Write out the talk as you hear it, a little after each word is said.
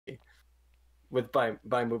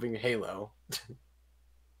by moving Halo.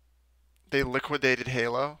 They liquidated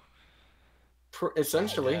Halo.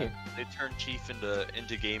 Essentially. Yeah, they turned Chief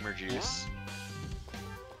into gamer juice.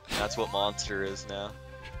 That's what Monster is now.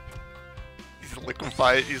 He's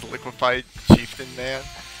liquefied chieftain man.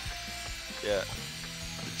 Yeah.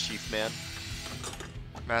 The Chief Man.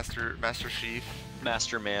 Master Chief.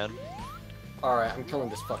 Master Man. Alright, I'm killing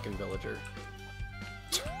this fucking villager.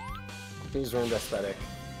 He's ruined aesthetic.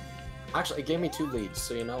 Actually, it gave me 2 leads,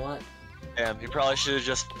 so you know what? Damn, you probably should have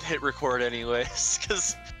just hit record anyways,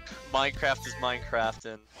 because Minecraft is Minecraft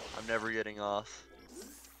and I'm never getting off.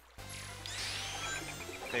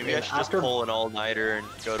 Maybe I should just pull an all-nighter and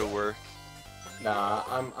go to work. Nah,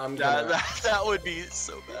 I'm gonna... That would be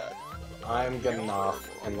so bad. I'm getting off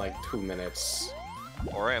in like 2 minutes.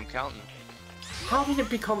 Alright, I'm counting. How did it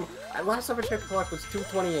become... Last time I checked the clock was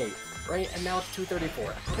 2:28, right? And now it's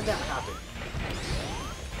 2:34. How did that happen?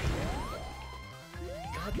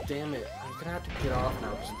 God damn it. I'm gonna have to get off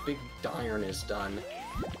now because Big Iron is done.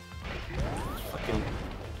 Fucking...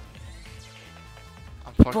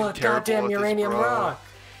 I'm fucking But terrible goddamn at uranium this, bro. rock!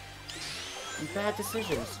 Bad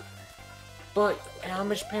decisions. But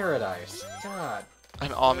Amish paradise. God. An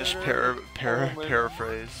Amish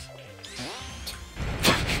paraphrase.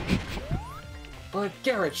 But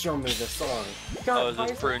Garret showed me the song. God, Oh, is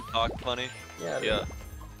this Burn Talk funny? Yeah.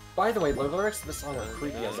 By the way, the lyrics of the song are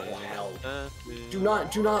creepy as all hell. Do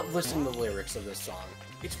not listen to the lyrics of this song.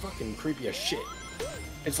 It's fucking creepy as shit.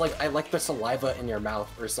 It's like, I like the saliva in your mouth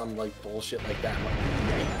or some like bullshit like that. Like,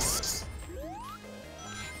 yikes.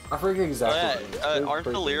 I forget exactly. Oh, yeah. Aren't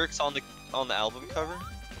the lyrics on the album cover?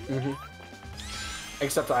 Mm-hmm.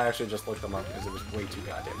 Except I actually just looked them up because it was way too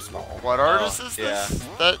goddamn small. What artist is this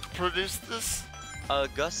that produced this?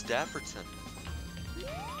 Gus Dapperton.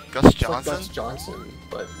 Gus Johnson? Like Gus Johnson,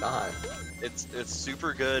 but not. It's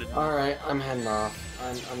super good. Alright, I'm heading off.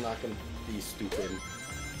 I'm not gonna be stupid.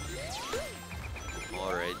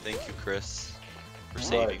 Alright, thank you, Chris, for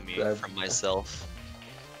saving me from myself.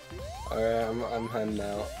 Alright, I'm heading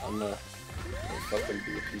out. I'm gonna fucking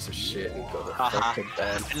be a piece of shit and go to fuck to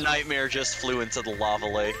bed. Nightmare just flew into the lava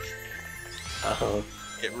lake.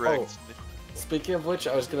 It wrecked me. Speaking of which,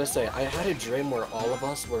 I was gonna say, I had a dream where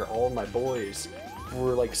all my boys,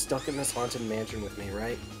 were like stuck in this haunted mansion with me,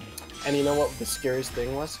 right? And you know what the scariest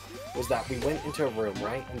thing was? Was that we went into a room,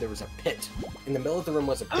 right? And there was a pit. In the middle of the room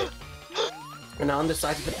was a pit. And on the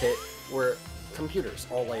sides of the pit were computers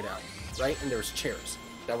all laid out, right? And there was chairs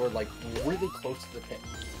that were like really close to the pit.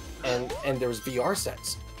 And there was VR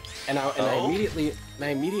sets. And I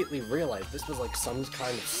immediately realized this was like some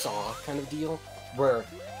kind of Saw kind of deal where,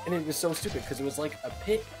 and it was so stupid because it was like a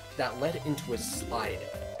pit that led into a slide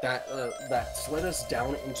that slid us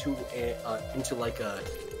down into like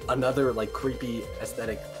another like creepy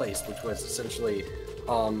aesthetic place, which was essentially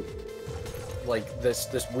like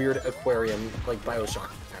this weird aquarium, like BioShock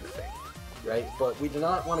kind of thing, right? But we did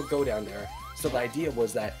not want to go down there, so the idea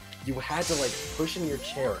was that you had to like push in your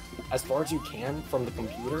chair as far as you can from the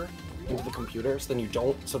computer into the computer, so then you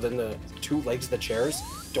don't, so then the 2 legs of the chairs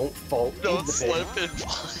don't fall into the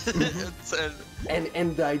pit. And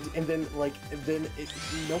then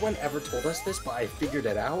no one ever told us this, but I figured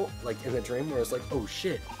it out like in the dream where I was like, oh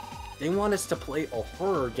shit, they want us to play a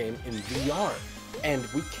horror game in VR, and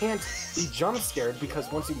we can't be jump scared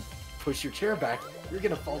because once you push your chair back, you're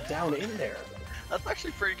gonna fall down in there. That's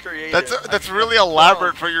actually pretty creative. That's really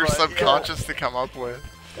elaborate for your subconscious to come up with.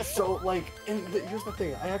 So like, and here's the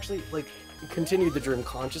thing, I actually like continued the dream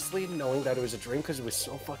consciously, knowing that it was a dream because it was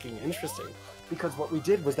so fucking interesting. Because what we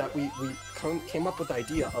did was that we came up with the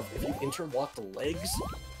idea of if you interlock the legs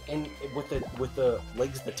and with the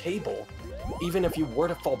legs of the table, even if you were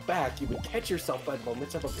to fall back, you would catch yourself by the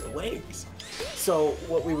momentum of your legs. So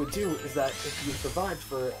what we would do is that if you survived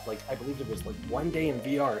for like, I believe it was like 1 day in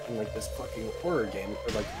VR in like this fucking horror game,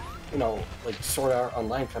 or like, you know, like Sword Art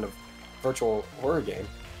Online kind of virtual horror game,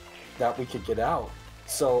 that we could get out.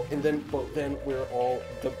 So, and then, but then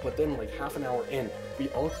like half an hour in, we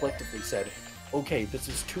all collectively said, okay, this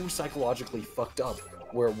is too psychologically fucked up,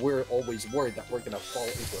 where we're always worried that we're gonna fall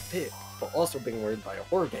into a pit, but also being worried by a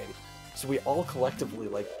horror game. So we all collectively,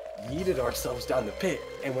 like, yeeted ourselves down the pit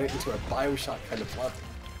and went into a BioShock kind of level.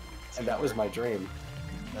 And that was my dream.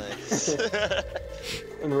 Nice.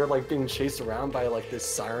 And we were, like, being chased around by, like, this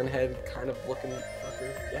siren head kind of looking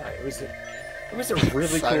fucker. Yeah, it was a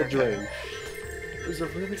really cool dream. It was a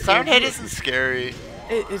really cool Siren Head dream. isn't scary.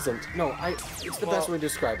 It isn't. No, it's the best way to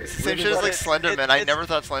describe it. Same shit as like Slenderman. I never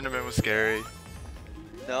thought Slenderman was scary.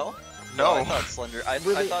 No? No. I thought Slender. I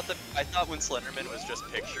Really? I thought when Slenderman was just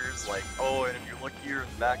pictures, like, oh, and if you look here in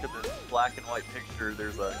the back of this black and white picture,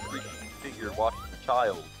 there's a creepy figure watching a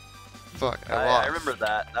child. Fuck, I remember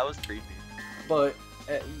that. That was creepy. But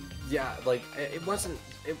yeah, like it wasn't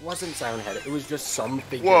Soundhead. It was just some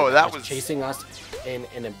figure Whoa, that was was chasing us in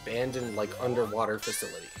an abandoned like underwater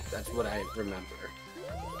facility. That's what I remember.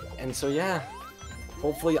 And so yeah,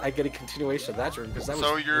 hopefully I get a continuation of that dream because that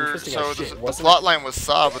was interesting as shit, the wasn't plot it? line was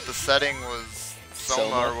Saw, but the setting was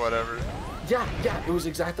Soma or whatever. Yeah, it was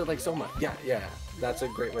exactly like Soma. Yeah, that's a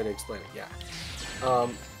great way to explain it. Yeah,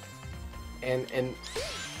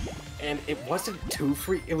 and it wasn't too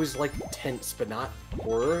free. It was like tense, but not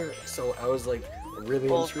horror. So I was like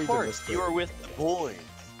really intrigued in this. You were with the boys.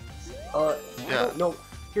 I Yeah. don't know.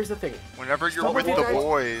 Here's the thing. Whenever you're Some with of the you guys-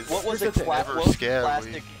 boys, What was Here's a the thing. Never scary.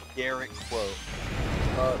 classic Garret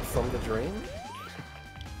quote? From the dream?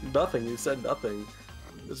 Nothing. You said nothing.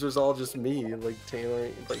 This was all just me, like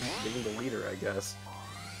tailoring, like being the leader, I guess.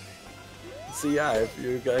 So yeah, if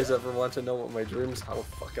you guys ever want to know what my dreams, how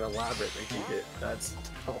fucking elaborate they can get, that's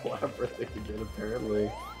how elaborate they can get.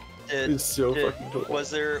 Apparently, it's so fucking cool. Was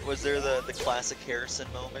there the classic Harrison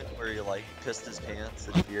moment where you like pissed his pants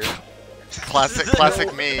in fear?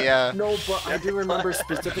 classic me, yeah. No, but I do remember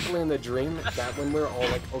specifically in the dream that when we were all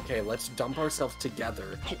like, okay, let's dump ourselves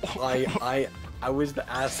together. I was the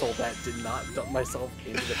asshole that did not dump myself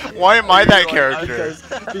into the pit. Why am I that character?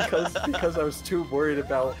 Because I was too worried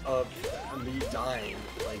about me dying,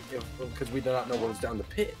 like because we did not know what was down the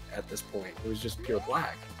pit at this point. It was just pure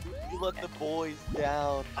black. You let the boys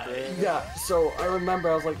down, man. Yeah, so I remember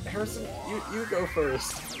I was like, Harrison, you go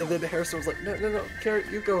first, and then Harrison was like, no, Garret,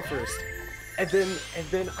 you go first. And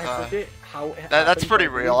then I forget how it That's happened, pretty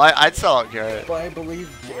but real. I'd sell out Garret. But I believe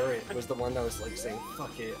Garret was the one that was like saying,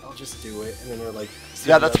 fuck it, I'll just do it. And then they're like,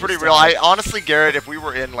 Yeah, that's pretty real. I honestly, Garret, if we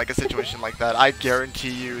were in like a situation like that, I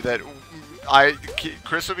guarantee you that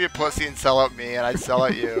Chris would be a pussy and sell out me, and I'd sell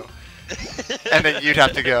out you, and then you'd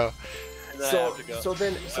have to go. So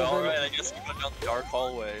then, alright, I guess we go down the dark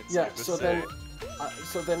hallway. And yeah, see so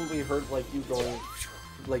what then we heard like you going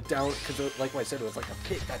like down, because like I said, it was like a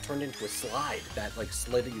pit that turned into a slide that like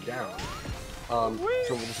slid you down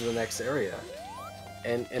to the next area.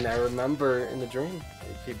 And I remember in the dream,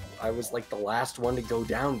 I was like the last one to go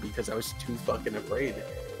down because I was too fucking afraid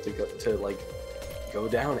to go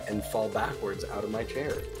down and fall backwards out of my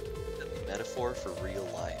chair. A metaphor for real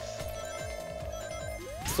life.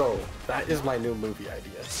 So that is my new movie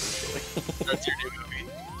idea, essentially. That's your new movie.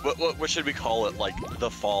 What should we call it? Like The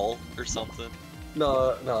Fall or something?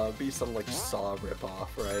 No, it'd be some like Saw ripoff,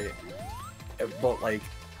 right? But like,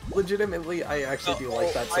 legitimately, I actually do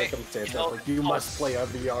like that circumstance. Like, you must play a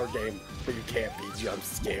VR game, but you can't be jump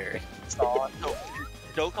scared.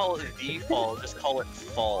 Don't call it The Fall, just call it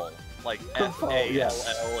Fall. Like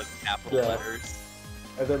F-A-L-L in capital letters.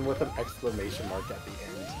 And then with an exclamation mark at the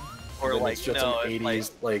end. Or like, it's just an 80s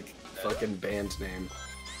like fucking band name.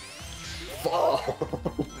 Fall.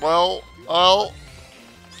 Well,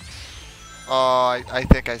 I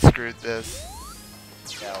think I screwed this.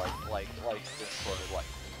 Yeah, like this sort of like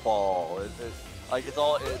Fall. Like it's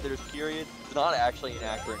all there's periods. It's not actually an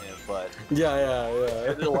acronym, but yeah.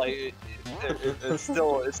 It's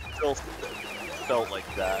still felt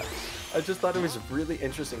like that. I just thought it was really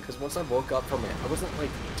interesting because once I woke up from it, I wasn't like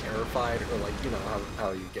terrified or like, you know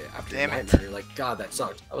how you get after a nightmare, you're like, God, that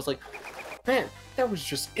sucked. I was like, man, that was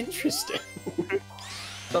just interesting.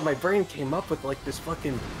 So my brain came up with like this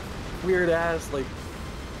fucking weird ass like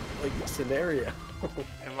scenario.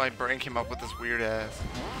 And my brain came up with this weird ass.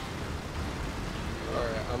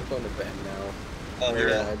 Alright, I'm going to bed now. Oh,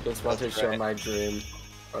 yeah. I just want to share my dream.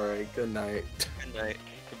 Alright, good night. Good night.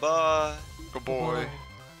 Goodbye. Good boy. Bye.